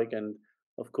park. And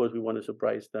of course, we want to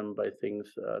surprise them by things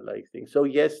like things. So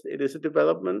yes, it is a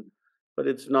development, but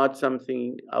it's not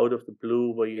something out of the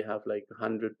blue where you have like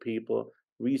 100 people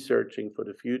researching for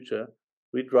the future.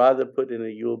 We'd rather put in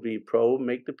a ULB Pro,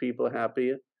 make the people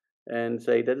happy, and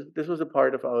say that this was a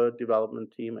part of our development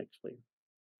team, actually.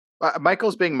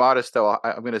 Michael's being modest, though.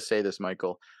 I'm going to say this,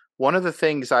 Michael. One of the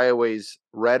things I always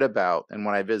read about, and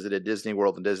when I visited Disney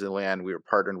World and Disneyland, we were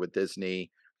partnered with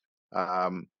Disney,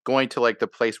 going to like the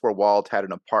place where Walt had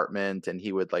an apartment and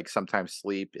he would like sometimes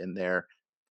sleep in there.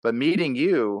 But meeting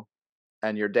you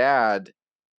and your dad,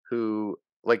 who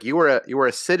like you were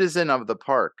a citizen of the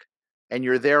park and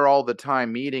you're there all the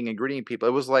time meeting and greeting people.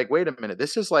 It was like, wait a minute,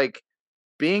 this is like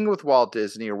being with Walt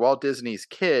Disney or Walt Disney's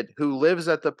kid who lives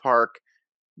at the park,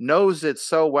 knows it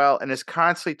so well, and is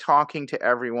constantly talking to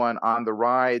everyone on the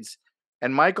rides.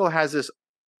 And Michael has this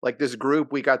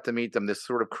group, we got to meet them, this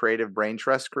sort of creative brain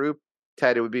trust group.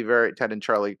 Ted, it would be Ted and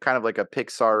Charlie, kind of like a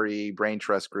Pixar-y brain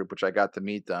trust group, which I got to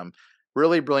meet them.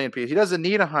 Really brilliant people. He doesn't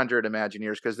need 100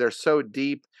 Imagineers because they're so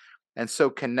deep and so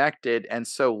connected and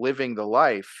so living the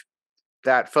life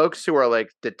that folks who are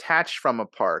like detached from a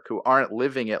park, who aren't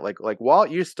living it, like Walt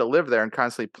used to live there and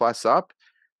constantly plus up.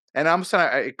 And I'm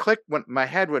saying it clicked when my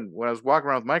head when I was walking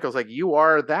around with Michael. I was like, "You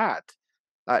are that."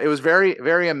 It was very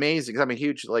very amazing. 'Cause I'm a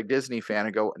huge like Disney fan.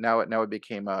 And go now it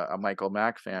became a Michael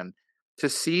Mack fan to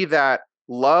see that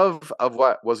love of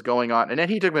what was going on. And then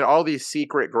he took me to all these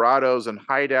secret grottos and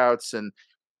hideouts and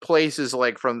places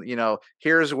like from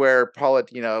here's where Paul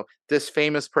this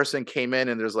famous person came in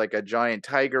and there's like a giant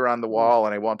tiger on the wall,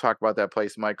 and I won't talk about that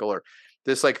place, Michael, or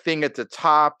this like thing at the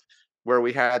top where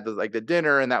we had the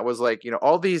dinner, and that was like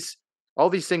all these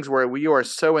things where we are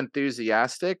so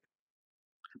enthusiastic.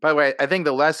 By the way, I think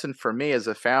the lesson for me as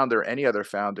a founder, any other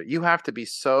founder, you have to be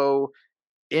so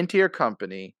into your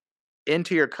company,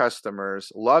 into your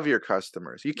customers, love your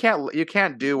customers. You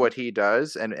can't do what he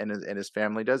does and his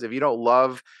family does if you don't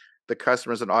love the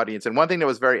customers and audience. And one thing that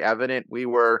was very evident, we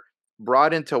were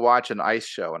brought in to watch an ice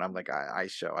show, and I'm like,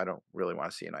 ice show? I don't really want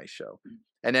to see an ice show.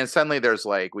 And then suddenly there's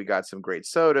like, we got some great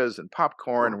sodas and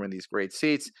popcorn, and we're in these great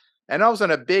seats. And all of a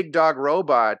sudden a big dog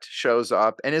robot shows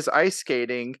up and is ice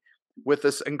skating with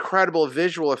this incredible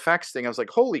visual effects thing. I was like,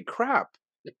 holy crap.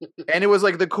 And it was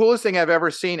like the coolest thing I've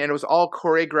ever seen. And it was all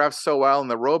choreographed so well.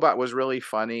 And the robot was really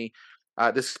funny.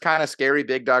 This kind of scary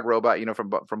big dog robot,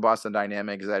 from Boston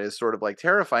Dynamics, that is sort of like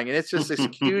terrifying. And it's just this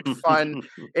cute, fun.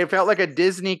 It felt like a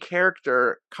Disney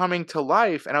character coming to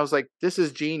life. And I was like, this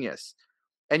is genius.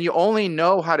 And you only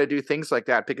know how to do things like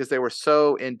that because they were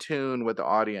so in tune with the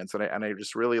audience. And I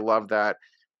just really love that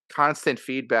constant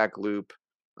feedback loop.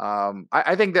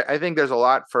 I think there's a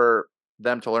lot for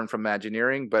them to learn from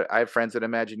Imagineering, but I have friends at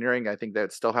Imagineering, I think,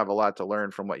 that still have a lot to learn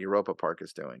from what Europa Park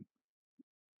is doing.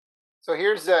 So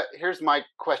here's my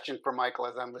question for Michael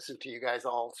as I'm listening to you guys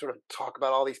all sort of talk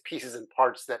about all these pieces and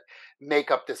parts that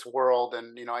make up this world.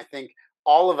 And I think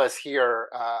all of us here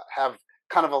have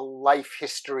kind of a life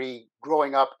history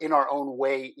growing up in our own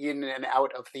way in and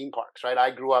out of theme parks, right? I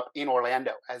grew up in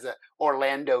Orlando as an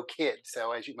Orlando kid.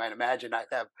 So as you might imagine, I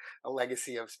have a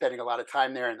legacy of spending a lot of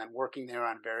time there and then working there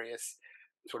on various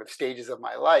sort of stages of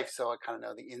my life. So I kind of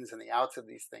know the ins and the outs of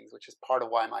these things, which is part of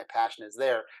why my passion is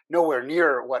there. Nowhere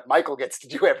near what Michael gets to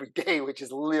do every day, which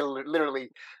is literally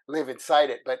live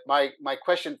inside it. But my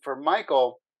question for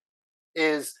Michael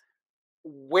is,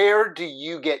 where do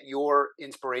you get your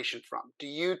inspiration from? Do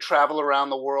you travel around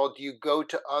the world? Do you go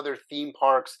to other theme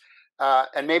parks?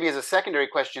 And maybe as a secondary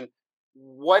question,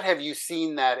 what have you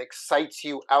seen that excites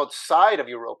you outside of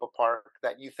Europa Park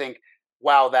that you think,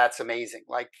 wow, that's amazing?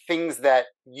 Like things that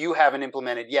you haven't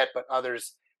implemented yet, but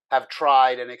others have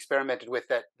tried and experimented with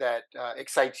that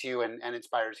excites you and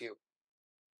inspires you.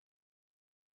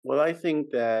 Well, I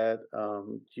think that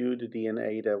due to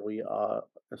DNA that we are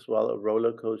as well a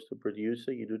roller coaster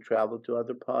producer, you do travel to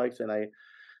other parks, and I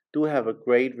do have a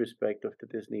great respect of the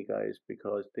Disney guys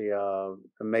because they are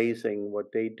amazing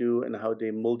what they do and how they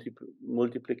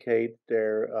multiplicate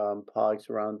their parks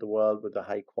around the world with a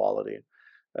high quality.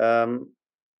 Um,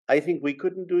 I think we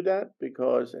couldn't do that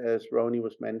because, as Roni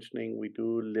was mentioning, we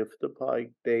do live the park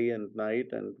day and night,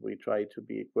 and we try to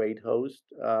be a great host.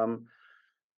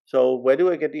 So where do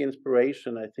I get the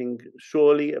inspiration? I think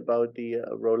surely about the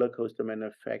roller coaster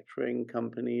manufacturing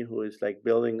company who is like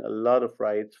building a lot of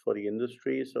rides for the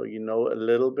industry. So you know a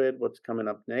little bit what's coming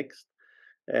up next.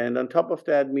 And on top of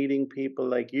that, meeting people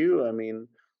like you. I mean,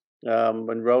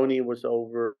 When Roni was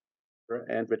over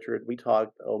and Richard, we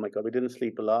talked. Oh my God, we didn't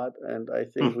sleep a lot, and I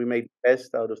think we made the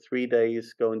best out of 3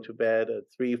 days, going to bed at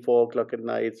 3, 4 o'clock at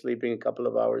night, sleeping a couple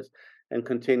of hours, and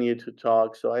continue to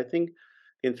talk. So I think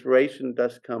inspiration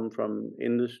does come from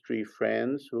industry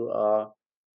friends who are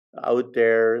out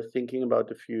there thinking about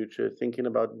the future, thinking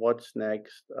about what's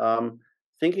next,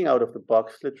 thinking out of the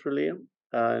box, literally.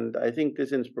 And I think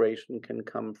this inspiration can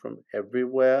come from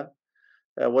everywhere.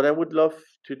 What I would love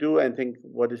to do, and think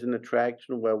what is an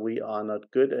attraction where we are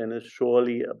not good, and is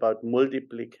surely about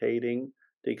multiplicating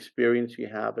the experience you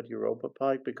have at Europa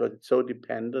Park, because it's so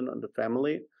dependent on the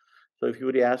family. So if you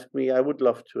would ask me, I would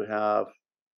love to have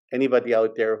anybody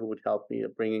out there who would help me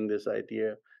bringing this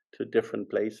idea to different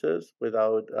places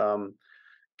without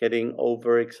getting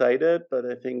overexcited. But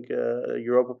I think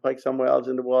Europa Park somewhere else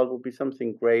in the world would be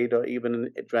something great, or even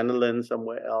an adrenaline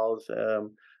somewhere else,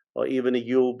 or even a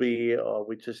Yulby, or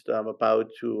we just about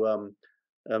to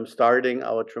starting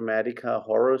our Dramatica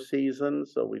horror season.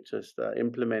 So we're just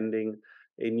implementing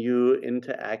a new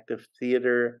interactive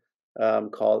theater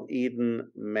called Eden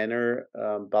Manor,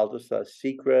 Balthasar's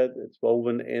Secret. It's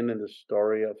woven in the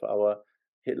story of our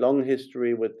long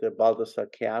history with the Balthasar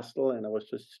Castle. And I was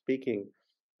just speaking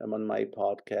on my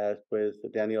podcast with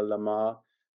Daniel Lamar,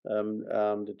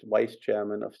 the vice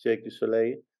chairman of Cirque du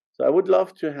Soleil. So I would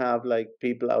love to have like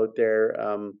people out there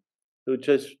who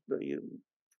just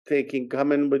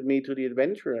coming with me to the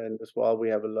adventure. And as well, we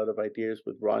have a lot of ideas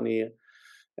with Ronnie.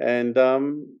 And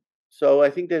so I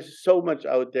think there's so much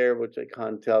out there which I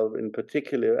can't tell in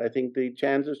particular. I think the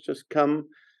chances just come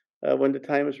when the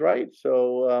time is right.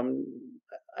 So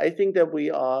I think that we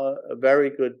are a very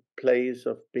good place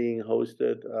of being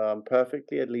hosted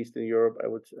perfectly, at least in Europe. I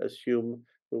would assume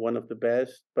we're one of the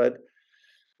best, but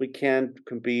we can't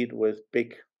compete with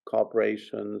big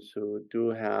corporations who do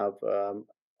have,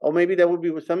 or maybe that would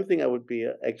be something I would be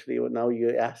actually, now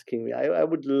you're asking me, I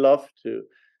would love to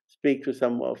speak to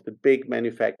some of the big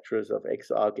manufacturers of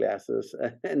XR glasses,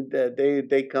 and they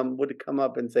would come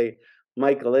up and say,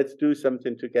 Michael, let's do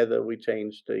something together. We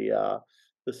change the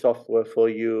software for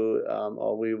you,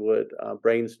 or we would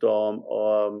brainstorm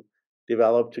or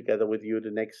develop together with you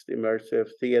the next immersive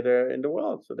theater in the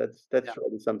world. So that's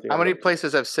really something. How many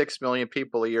places have 6 million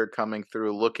people a year coming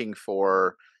through looking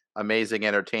for amazing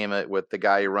entertainment, with the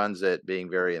guy who runs it being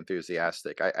very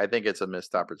enthusiastic? I think it's a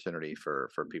missed opportunity for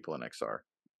people in XR.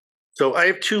 So I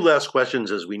have two last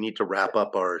questions as we need to wrap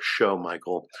up our show,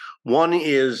 Michael. One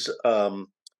is,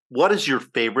 what is your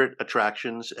favorite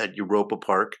attractions at Europa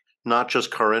Park? Not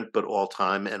just current, but all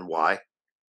time, and why?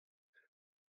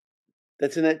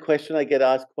 That's a question I get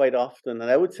asked quite often, and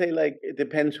I would say like it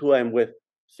depends who I'm with.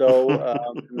 So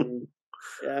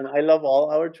and I love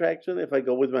all our attractions. If I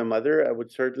go with my mother, I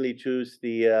would certainly choose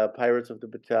the Pirates of the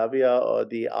Batavia or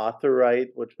the Arthur ride,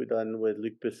 which we done with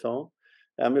Luc Besson.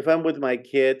 If I'm with my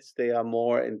kids, they are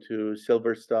more into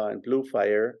Silver Star and Blue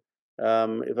Fire.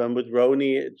 If I'm with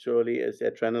Roni, it surely is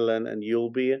Adrenaline and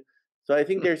Yulby. So I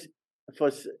think there's,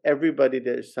 for everybody,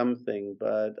 there's something.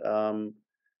 But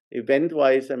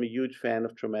event-wise, I'm a huge fan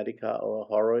of Dramatica, our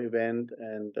horror event,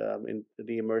 and in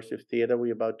the immersive theater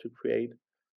we're about to create.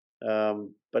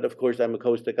 But of course, I'm a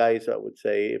coaster guy, so I would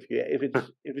say if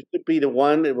it should be the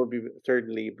one, it would be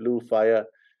certainly Blue Fire,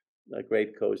 a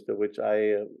great coaster, which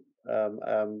I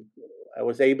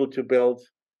was able to build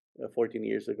 14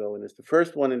 years ago, and it's the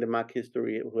first one in the Mack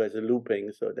history who has a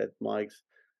looping, so that marks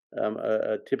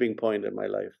a tipping point in my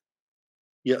life.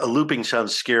 Yeah, a looping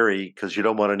sounds scary because you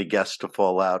don't want any guests to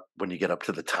fall out when you get up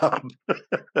to the top.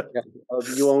 Yeah,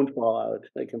 you won't fall out,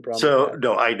 I can promise. So,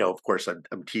 no, I know, of course,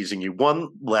 I'm teasing you. One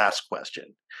last question.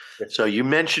 Yes. So you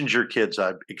mentioned your kids.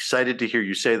 I'm excited to hear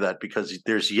you say that, because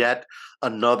there's yet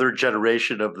another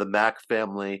generation of the Mack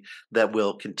family that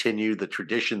will continue the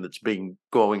tradition that's been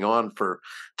going on for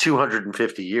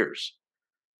 250 years.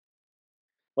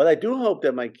 Well, I do hope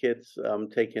that my kids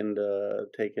taking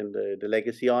the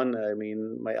legacy on. I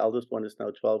mean, my eldest one is now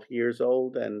 12 years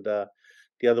old, and the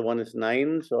other one is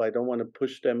 9. So I don't want to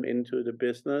push them into the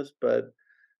business, but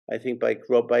I think by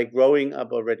growing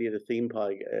up already at a theme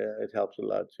park, it helps a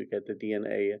lot to get the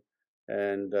DNA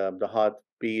and the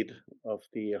heartbeat of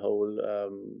the whole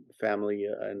family,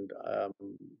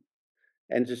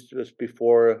 and just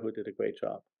before, who did a great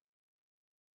job.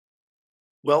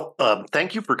 Well,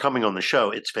 thank you for coming on the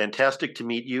show. It's fantastic to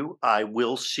meet you. I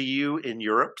will see you in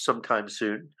Europe sometime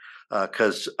soon,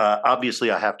 because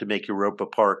obviously I have to make Europa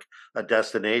Park a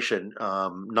destination,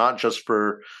 not just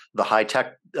for the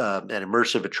high-tech and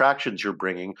immersive attractions you're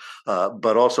bringing,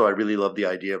 but also I really love the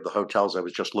idea of the hotels. I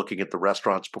was just looking at the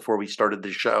restaurants before we started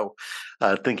the show,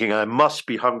 thinking I must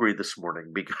be hungry this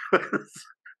morning, because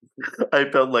I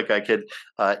felt like I could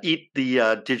eat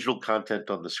the digital content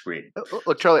on the screen.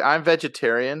 Look, Charlie, I'm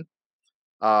vegetarian,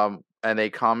 and they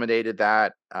accommodated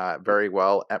that very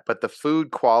well. But the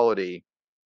food quality,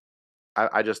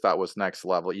 I just thought was next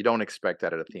level. You don't expect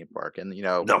that at a theme park, and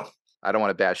No. I don't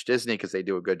want to bash Disney because they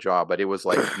do a good job, but it was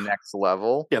like next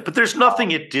level. Yeah, but there's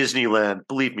nothing at Disneyland.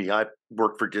 Believe me, I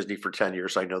worked for Disney for 10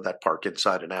 years. I know that park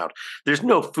inside and out. There's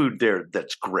no food there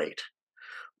that's great.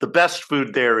 The best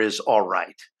food there is all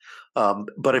right.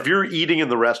 But if you're eating in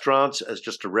the restaurants as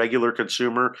just a regular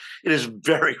consumer, it is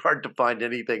very hard to find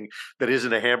anything that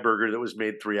isn't a hamburger that was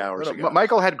made 3 hours ago.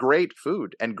 Michael had great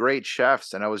food and great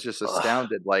chefs, and I was just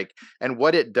astounded. And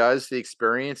what it does, the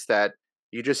experience that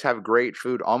you just have great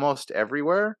food almost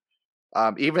everywhere.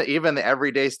 Even the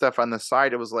everyday stuff on the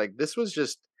side, it was like, this was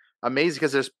just amazing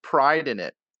because there's pride in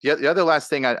it. The other last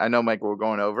thing, I know, Michael, we're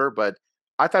going over, but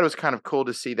I thought it was kind of cool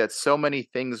to see that so many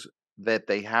things that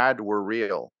they had were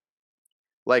real.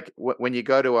 Like when you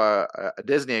go to a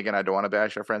Disney, again, I don't want to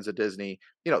bash our friends at Disney,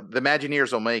 the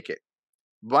Imagineers will make it.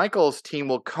 Michael's team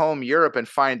will comb Europe and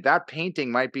find that painting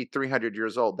might be 300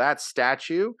 years old. That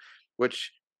statue,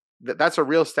 which that's a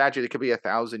real statue that could be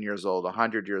 1,000 years old,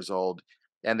 100 years old,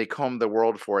 and they comb the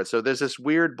world for it. So there's this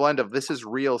weird blend of this is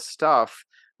real stuff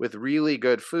with really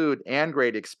good food and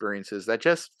great experiences that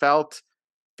just felt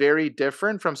very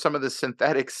different from some of the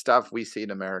synthetic stuff we see in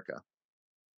America.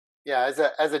 Yeah,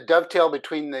 as a dovetail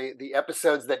between the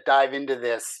episodes that dive into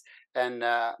this, and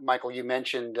Michael, you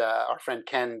mentioned our friend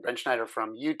Ken Brenschneider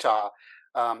from Utah.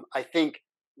 I think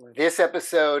this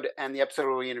episode and the episode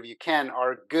where we interview Ken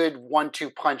are a good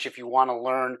 1-2 punch if you want to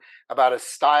learn about a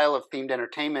style of themed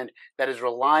entertainment that is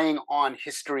relying on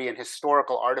history and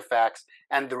historical artifacts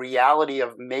and the reality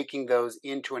of making those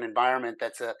into an environment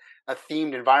that's a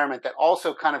themed environment that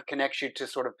also kind of connects you to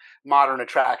sort of modern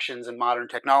attractions and modern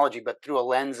technology, but through a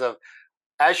lens of,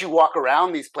 as you walk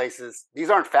around these places, these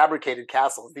aren't fabricated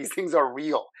castles. These things are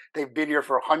real. They've been here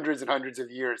for hundreds and hundreds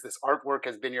of years. This artwork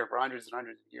has been here for hundreds and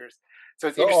hundreds of years. So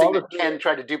it's interesting that Ken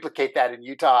tried to duplicate that in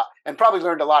Utah and probably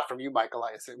learned a lot from you, Michael,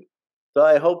 I assume. So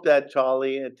I hope that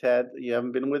Charlie and Ted, you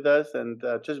haven't been with us, and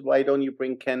just why don't you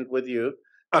bring Kent with you?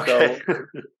 Okay. So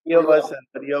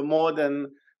you're more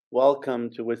than welcome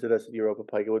to visit us at Europa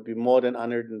Park. It would be more than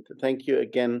honored. And thank you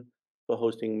again for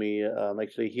hosting me.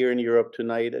 Actually here in Europe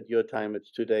tonight at your time.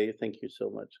 It's today. Thank you so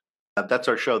much. That's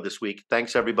our show this week.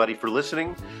 Thanks, everybody, for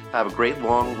listening. Have a great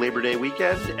long Labor Day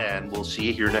weekend, and we'll see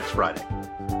you here next Friday.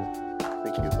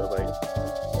 Thank you. Bye-bye.